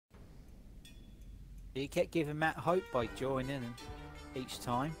He kept giving Matt hope by joining each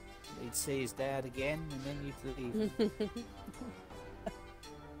time. He'd see his dad again, and then you'd leave.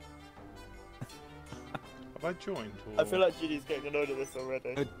 Have I joined? Or... I feel like Judy's getting annoyed at this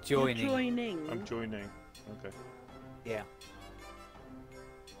already. Joining. You're joining. I'm joining. Okay. Yeah.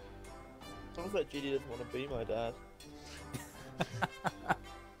 Sounds like Judy doesn't want to be my dad.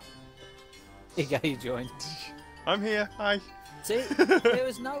 There you go, you joined. I'm here. Hi. See, there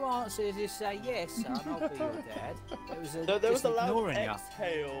was no answer to say yes, son, I'll be your dad. There was a loud ignoring you.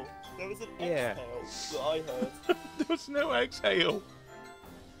 exhale. There was an Yeah. exhale that I heard. There was no exhale.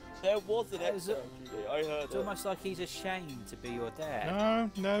 There was an That was exhale, Judy. I heard It's it. almost like he's ashamed to be your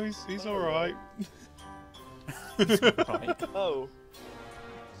dad. No, he's all right. Right. Oh.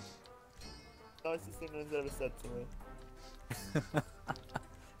 Nicest thing anyone's ever said to me.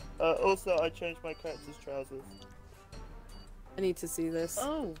 Also, I changed my character's trousers. I need to see this.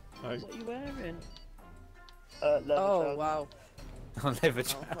 Oh, Hi. what are you wearing? Leather Oh, trousers. wow. I'll never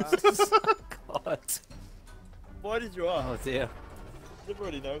wow. trousers. God. Why did you ask? Oh dear. I've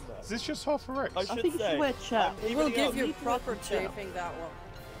already known Is that. this just half a wreck? I I should think you say, should wear chat. I'm We'll evening give out. you Need to proper let them chafing that one.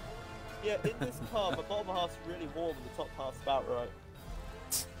 Yeah, in this car, the bottom half's really warm and the top half's about right.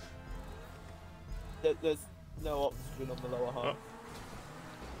 There's no oxygen on the lower half.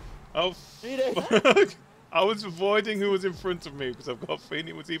 Oh, Judy! fuck. I was avoiding who was in front of me because I've got a feeling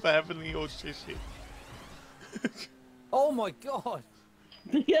it was either Heavenly or Shishi. Oh my God.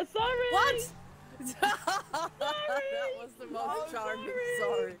 Yeah, sorry. What? That was the most charming.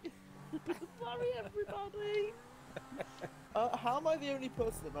 Sorry. Sorry, everybody. How am I the only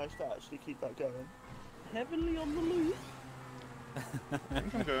person that managed to actually keep that going? Heavenly on the loose. I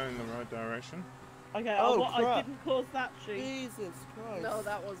think I'm going in the right direction. Okay, Oh, I crap. didn't cause that sheet. Jesus Christ. No,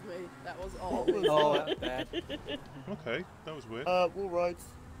 that was me. That was all What was me. Oh, that was bad. Okay, that was weird. Wall rides.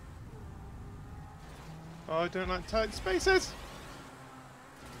 Oh, I don't like tight spaces.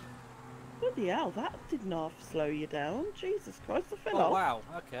 Bloody hell, that didn't half slow you down. Jesus Christ, I fell Oh off. wow.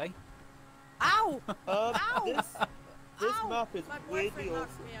 Okay. Ow! Ow! This Ow! map is My weirdly boyfriend awesome.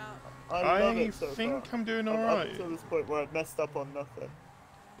 knocked me out. I love I it so think far. I'm doing Up alright. until this point where I've messed up on nothing.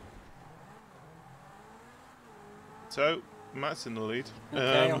 So, Matt's in the lead.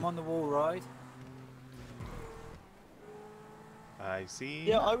 Okay, I'm on the wall ride. I see.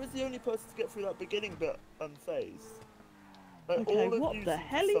 Yeah, I was the only person to get through that beginning bit unfazed. Like, Okay, all of what you the seem to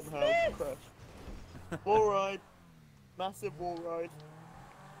hell is somehow this? crash. Wall ride. Massive wall ride.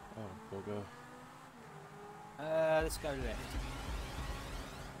 Oh, bugger. Let's go left.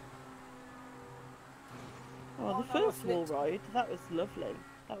 Oh, Oh, the no, I first wall flipped. ride, that was lovely.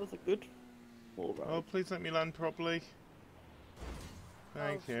 That was a good wall ride. Oh, please let me land properly.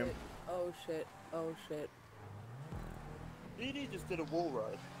 Thank oh, you. Shit. Oh shit. Oh shit. Dee just did a wall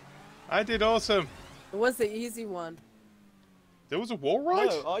ride. I did awesome. It was the easy one. There was a wall ride?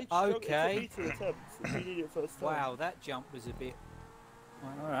 No, I struggled. Okay. It took me 2 attempts. And you did it first time. Wow, that jump was a bit.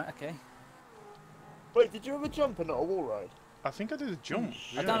 Alright, okay. Wait, did you ever jump and not a wall ride? I think I did a jump.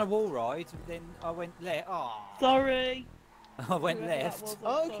 I done a wall ride, then I went left. Oh, Sorry. I went Whoever that left. was,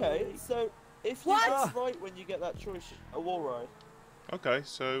 I'm Okay, sorry. so if you What? press right when you get that choice, a wall ride, Okay,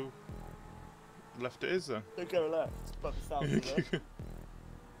 so left it is then. so go left. By the sound of it.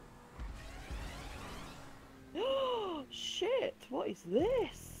 Shit, what is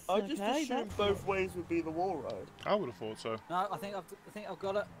this? I just Okay, assumed that's both ways would be the wall ride. I would have thought so. No, I think I've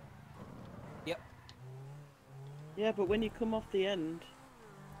got it. Yep. Yeah, but when you come off the end.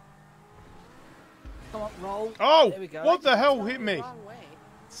 Come on, roll. Oh! There we go. What the hell Going hit the me? wrong way.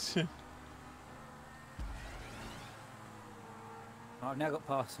 I've now got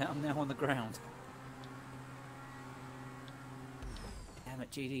past it. I'm now on the ground. Damn it,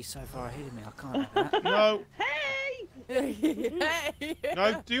 GD's so far ahead of me. I can't have that. No, Hey!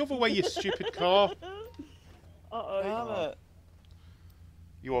 no, the other way, you stupid car. Uh-oh. Damn it.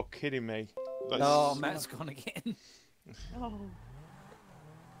 You are kidding me. That's- Oh, Matt's gone again. Oh.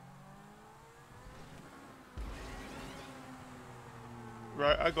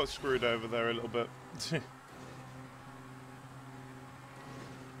 Right, I got screwed over there a little bit.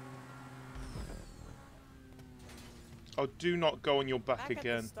 Oh, do not go on your back Back at the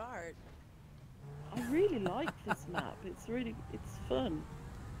again. start. I really like this map. It's fun.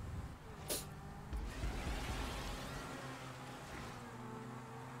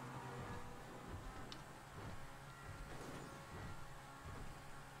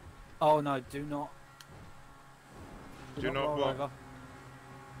 Oh no, do not. Do not roll what? over.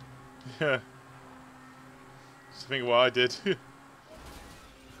 Yeah. Just think what I did.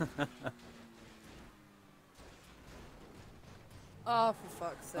 Oh, for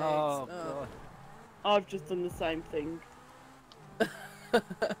fuck's sake. Oh god. I've just done the same thing.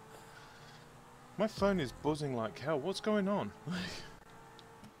 My phone is buzzing like hell. What's going on?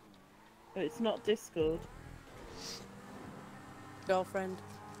 But it's not Discord. Girlfriend.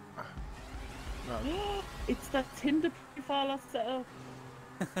 No. It's that Tinder profile I set up.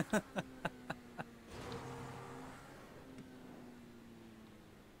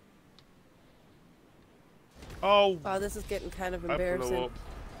 Oh, Wow, this is getting kind of I blew embarrassing. up.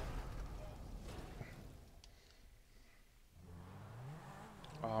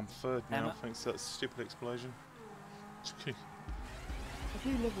 Oh, I'm third now, Emma. thanks to that stupid explosion. I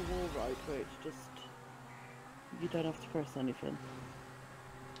do love a wall ride where it's just you don't have to press anything.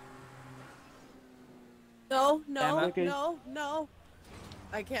 No, no, Emma. Okay. no, no.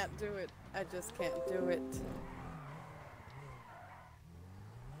 I can't do it. I just can't do it.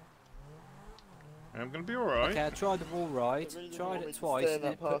 I'm gonna be alright. Okay, I tried the wall ride, It really doesn't tried want me it to twice, stay in and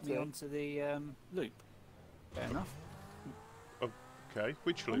then it that put me party. onto the loop. Fair enough. Okay,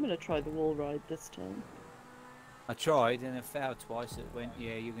 which I'm loop? gonna try the wall ride this time. I tried and it failed twice. It went,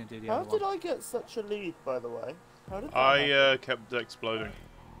 yeah, you're gonna do the How other did one. I get such a lead, by the way? How did that I happen? kept exploding.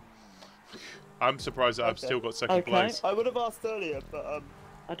 I'm surprised that I've Okay. still got second Okay. place. I would have asked earlier, but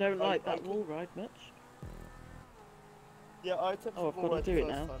I don't I- like I that can- wall ride much. yeah, I attempted Oh, I've the gotta ride do the it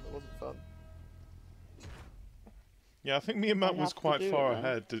first now. time. It wasn't fun. Yeah, I think me and Matt I was have to quite do it far now.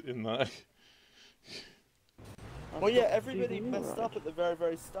 ahead in that. I've Well, yeah, got to do everybody the wall messed ride. up at the very,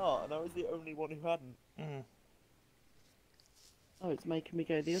 very start, and I was the only one who hadn't. Mm. Oh, it's making me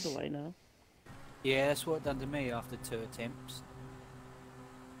go the other way now. Yeah, that's what it done to me after 2 attempts.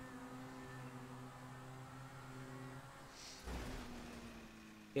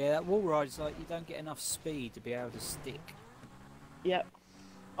 Yeah, that wall ride's like you don't get enough speed to be able to stick. Yep.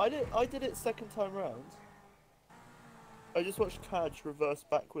 I did it second time round. I just watched Kaj reverse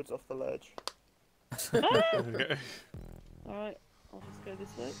backwards off the ledge. Okay. Alright, I'll just go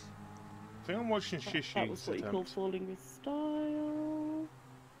this way. I think I'm watching That Shishi's was what you call attempt. falling with style.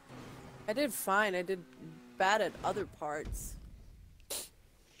 I did fine. I did bad at other parts.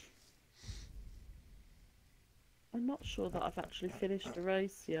 I'm not sure that I've actually finished a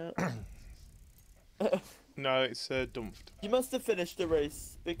race yet. No, it's dumped. You must have finished the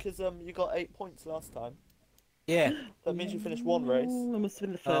race because you got 8 points last time. Yeah. That means you finished one race. Ooh, that must have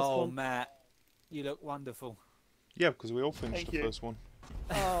been the first Oh, one. Matt, you look wonderful. Yeah, because we all finished Thank the you. first one.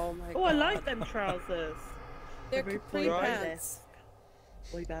 Oh my god. Oh, I like them trousers. They're Very capri boy pants.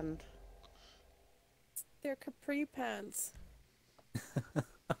 Boy band. They're capri pants.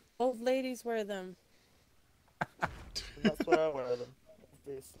 Old ladies wear them. And that's where I wear them,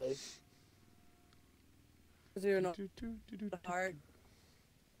 obviously. Because you're not Do, do, do, do, do. hard.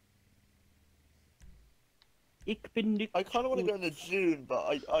 Ik bin nicht I kind of want to go in the Dune, but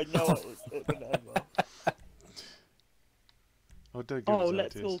I know it wouldn't end well. Oh, don't give Oh, us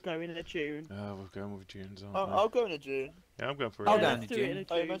let's ideas. all go in a tune. Oh, we're going with Dunes, aren't I'll go in a Dune. we? Yeah, I'm going for I'll it. go Yeah, in let's the do it in Dune.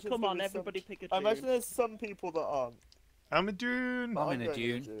 a I tune. imagine Come there's on, gonna be some- everybody pick a I tune. imagine there's some people that aren't. I'm a Dune. But I'm in a going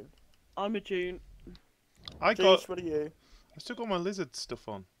Dune. I'm a June. I Josh, got. what are you? I still got my lizard stuff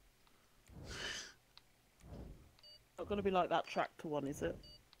on. Not gonna be like that tractor one, is it?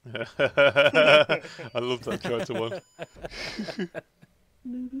 I love that tractor one.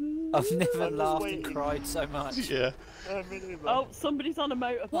 I've never I'm just laughed waiting. and cried so much. Yeah. Me neither. Oh, somebody's on a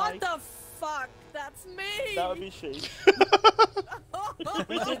motorbike. What the fuck? That's me! That would be Sheesh.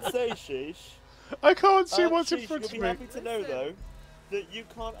 We did say Sheesh. I can't see what's in Sheesh, front you'll of be me. happy to know, though, that you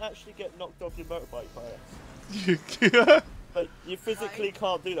can't actually get knocked off your motorbike by us. no, Like, you physically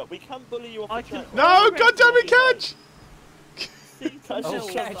can't do that. We can't bully you off I the can- track. No, God damn it, Catch! See, Catch Oh,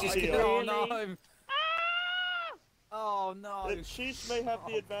 yourself Catch that is idea. going Really? home. Oh no. That Sheesh may have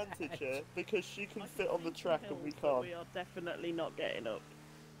the advantage here because she can fit on the track and we can't. We are definitely not getting up.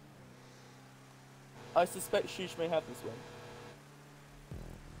 I suspect Sheesh may have this one.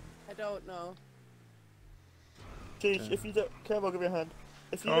 I don't know. Sheesh, if you don't, Kev, I'll give you a hand.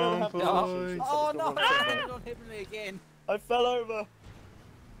 If you Oh, don't have this one, boy. Sheesh, that's Oh the no! wrong thing. Don't hit me again. I fell over.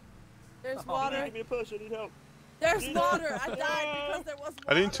 There's Oh, water. Give me a push. I need help. There's You- water. I died because there was water.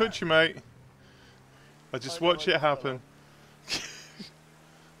 I didn't touch you, mate. I just I know, watch I it just fell happen.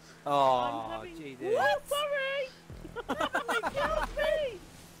 Oh, I'm having... gee, Whoop, sorry! They killed me!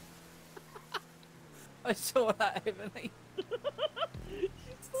 I saw that, Emily. She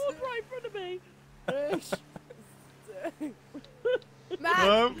spawned right in front of me. Matt,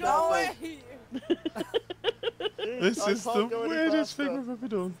 No. go away! This I is the can't go any weirdest faster. thing I've ever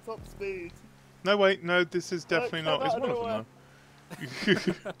done. Top speed. No, wait, no, this is definitely come not. It's out one of of them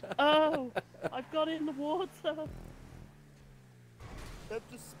Oh, I've got in the water. They've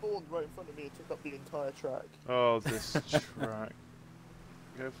just spawned right in front of me and took up the entire track. Oh, this track.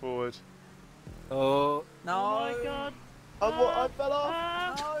 Go forward. Oh no! Oh my god. I fell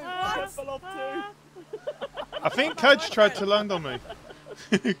off! No, I fell off too! I think Kedge tried to land on me.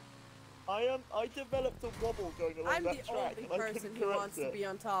 I developed a wobble going along I'm that the track only and I person couldn't who correct wants it. to be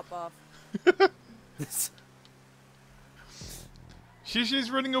on top of.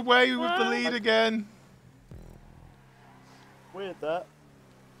 Shishi's running away with the lead again. Weird that.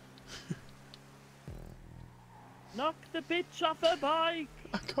 Knock the bitch off her bike.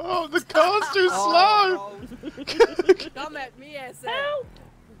 I can't. The car's too slow. Oh, Come at me, SF. Help!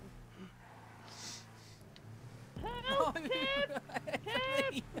 No, Help!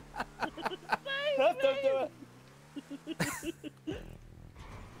 Kev! Kev, don't do it!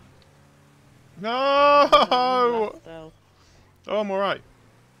 No. Still. Oh, I'm alright.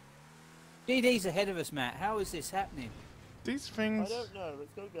 GD's ahead of us, Matt. How is this happening? These I things. don't know,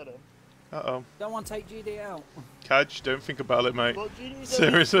 let's go get him. Uh-oh. Don't want to take GD out. Kedge, don't think about it, mate. Well, GD's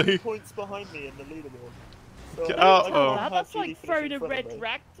Seriously? only 2 points behind me in the leaderboard. So Get I out, don't oh. have That's GD like finishing throwing in a front of red me.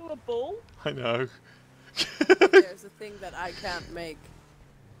 rag to a ball. I know. There's a thing that I can't make.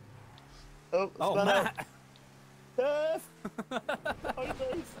 Oh, Oh, spun out. Matt. Kev! I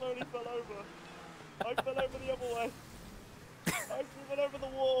very slowly fell over. I fell over the other way. I've driven over the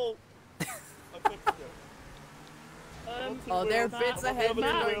wall. I fixed it. Oh, they're Matt, bits I'm ahead. on the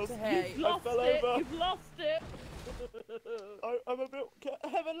They're other going wheels. to hay. You've lost fell it. over. You've lost it. I'm a bit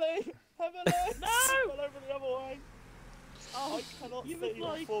heavily. I fell over the other way. Oh, I cannot you stay was on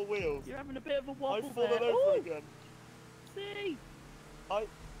like 4 wheels. you're having a bit of a I've wobble fallen there. over Ooh, again. see.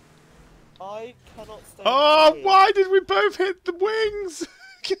 I cannot stay Oh, on 4 wheels. why did we both hit the wings?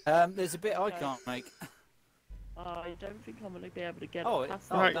 There's a bit I Okay. can't make. I don't think I'm going to be able to get Oh, it it, past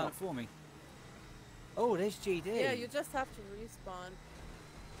oh, that. Right. done it for me. Oh, there's GD. Yeah, you just have to respawn.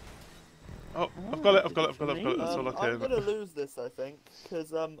 Oh, I've got it. That's all I I'm care gonna about. lose this, I think,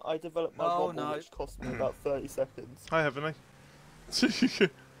 because I developed my Oh, wobble, no. which cost me about 30 seconds. Hi, Heavenly.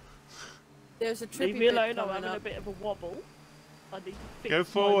 There's a trippy Leave me bit alone, I'm coming having a up. bit of a wobble. I need to fix Go my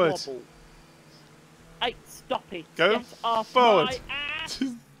forward. wobble. Hey, stop it. Go Get off forward. my ass.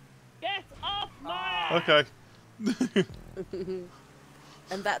 Get off my ass. Okay.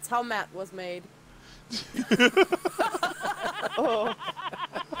 And that's how Matt was made. Oh,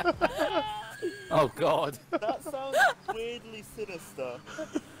 Oh, God. that sounds weirdly sinister.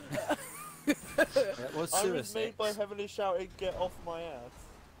 That was I was suicide. made by heavily shouting, "Get off my ass."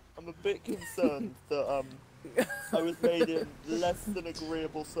 I'm a bit concerned that I was made in less than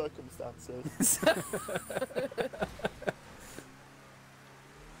agreeable circumstances.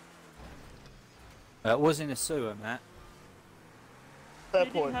 That was in a sewer, Matt. Fair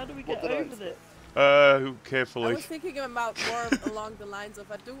JD, point. how do we What get did I over this? I Carefully. was thinking about more along the lines of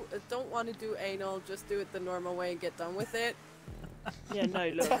don't want to do anal, just do it the normal way and get done with it. Yeah, no,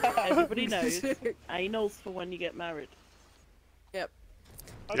 look, everybody knows. Anal's for when you get married. Yep.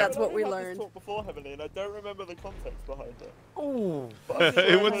 I That's know what we had this learned. talk before, heavily, and I don't remember the context behind it. Oh. But I'm sure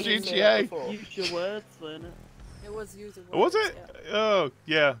It I've was heard you say GTA. that before. Use your words, Werner. It was using Was words, it? Oh,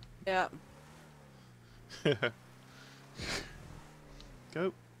 yeah. Yeah.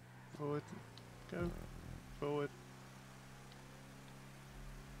 Go forward. Go forward.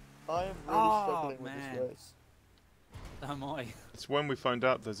 I am really Oh, struggling with man. this race. Am I? It's when we find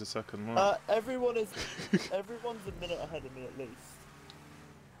out there's a second one. Everyone's a minute ahead of me at least.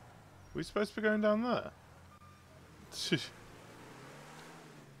 we supposed to be going down there?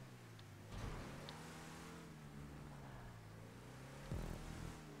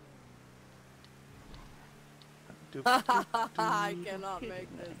 I cannot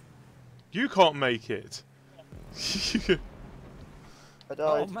make this. You can't make it. I Oh,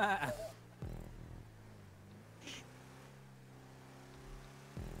 died. Matt.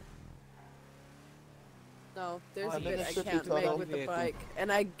 No, there's I'm a in bit a I trippy can't tunnel. make with the Vehicle. bike,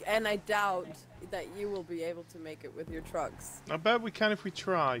 and I doubt that you will be able to make it with your trucks. I bet we can if we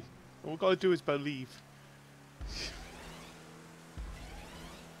try. All we've got to do is believe.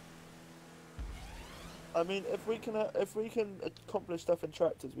 I mean, if we can accomplish stuff in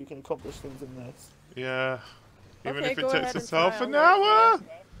tractors, we can accomplish things in this. Yeah. Even Okay, if it go takes ahead and us try, half I'll an wait hour. for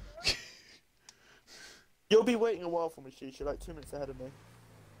you. You'll be waiting a while for me, Shisha, like 2 minutes ahead of me.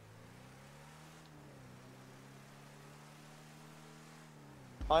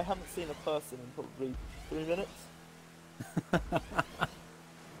 I haven't seen a person in probably 3 minutes.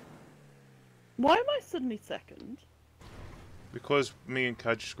 Why am I suddenly second? Because me and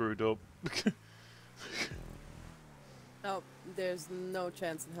Kaj screwed up. No, there's no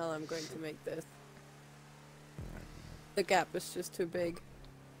chance in hell I'm going to make this. The gap is just too big.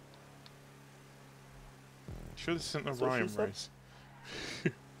 Sure, this isn't a That's what she Ryan said. race.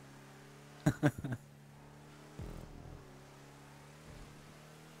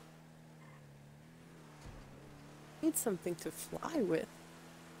 Need something to fly with.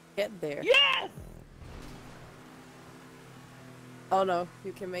 Get there. Yes! Oh no,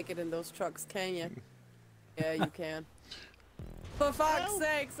 you can make it in those trucks, can you? Yeah, you can. For fuck's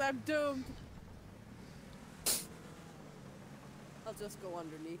sakes, I'm doomed. I'll just go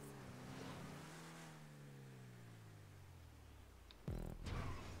underneath.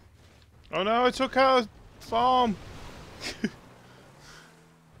 Oh no, I took out a farm!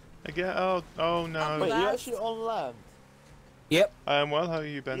 I get out. Oh no. Wait, you're Last. actually on land? Yep, I am well, how are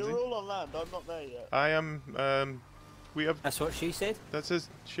you, Benzie? You're all on land, I'm not there yet. I am, we have, that's what she said. that says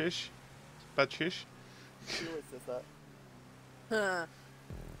shish. Bad shish. She always says that. Huh.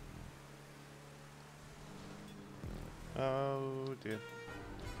 Oh dear.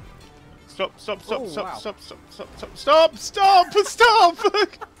 Stop, stop, stop, Oh, stop, wow. stop, stop, stop, stop, stop, stop,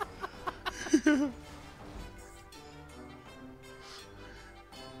 stop!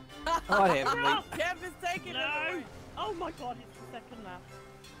 Oh, heavenly. Kev is taking it No! away. Oh my god, it's the second lap.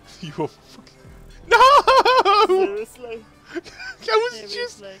 You are fucking... No! Seriously?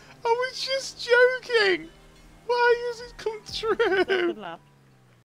 Seriously. I was just joking! Why has it come true? Second lap.